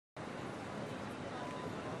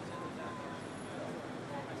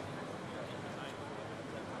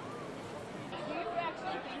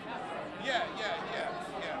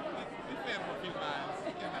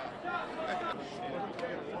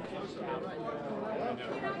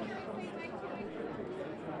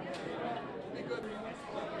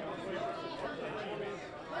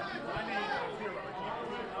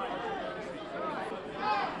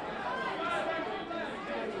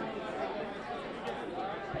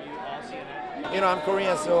I'm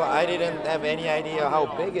Korean, so I didn't have any idea how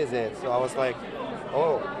big is it. So I was like,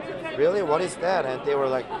 oh, really? What is that? And they were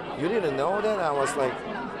like, you didn't know that? I was like,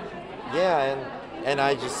 yeah, and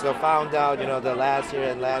I just found out, the last year,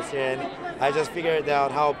 and I just figured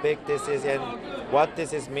out how big this is and what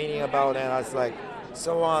this is meaning about, and I was like,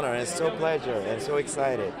 so honored and so pleasure and so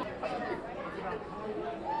excited.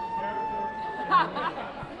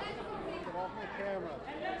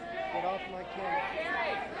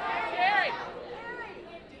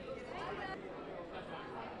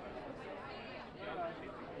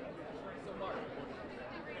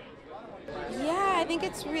 Yeah, I think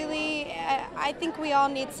it's really, I think we all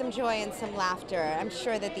need some joy and some laughter. I'm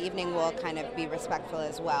sure that the evening will kind of be respectful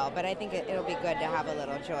as well, but I think it'll be good to have a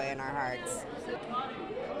little joy in our hearts.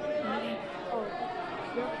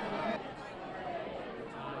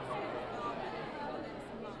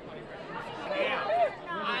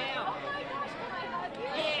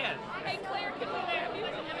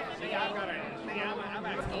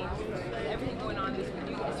 Everything going on, do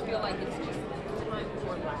you guys feel like it's just time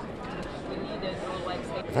for we need to go like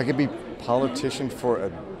say If I could be politician for a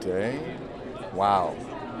day, wow.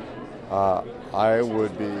 I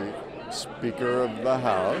would be Speaker of the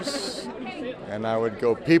House, and I would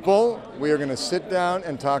go, people, we are going to sit down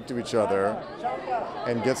and talk to each other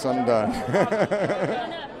and get something done.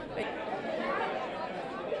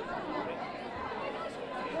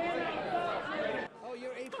 Oh,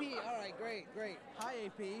 you're AP. All right, great. Hi,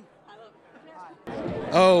 AP.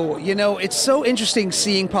 Oh, it's so interesting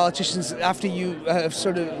seeing politicians after you have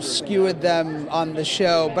sort of skewered them on the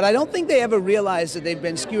show, but I don't think they ever realize that they've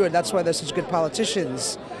been skewered. That's why they're such good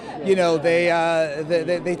politicians.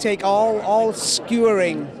 They take all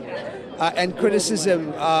skewering and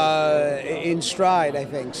criticism in stride, I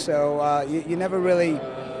think. So you never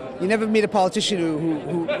meet a politician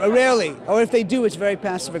who rarely, or if they do, it's very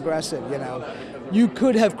passive aggressive. You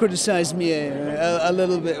could have criticized me a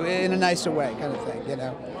little bit in a nicer way, kind of thing.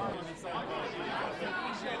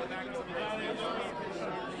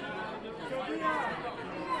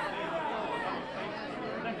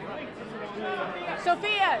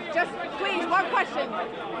 Sophia, just please, one question.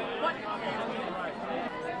 One.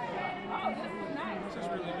 This is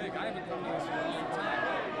really big. I haven't come to this in a long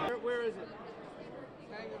time. Where is it?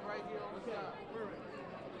 It's hanging right here on the top. Where is it?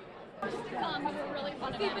 You were really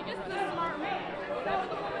fun and just a smart man. That was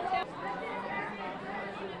the one with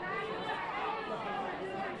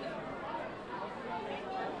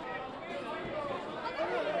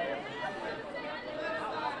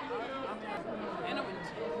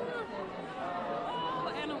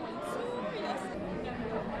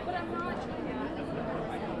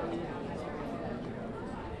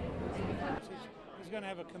He's going to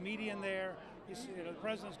have a comedian there. The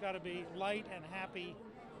president's got to be light and happy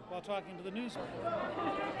while talking to the news.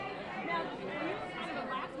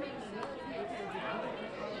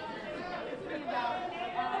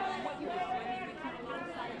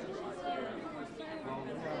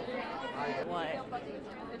 What?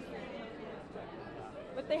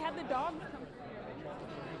 But they had the dogs come.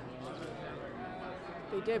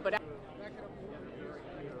 They did, but.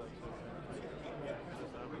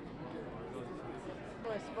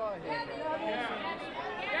 Spot here.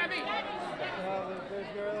 No,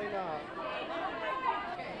 there's really not.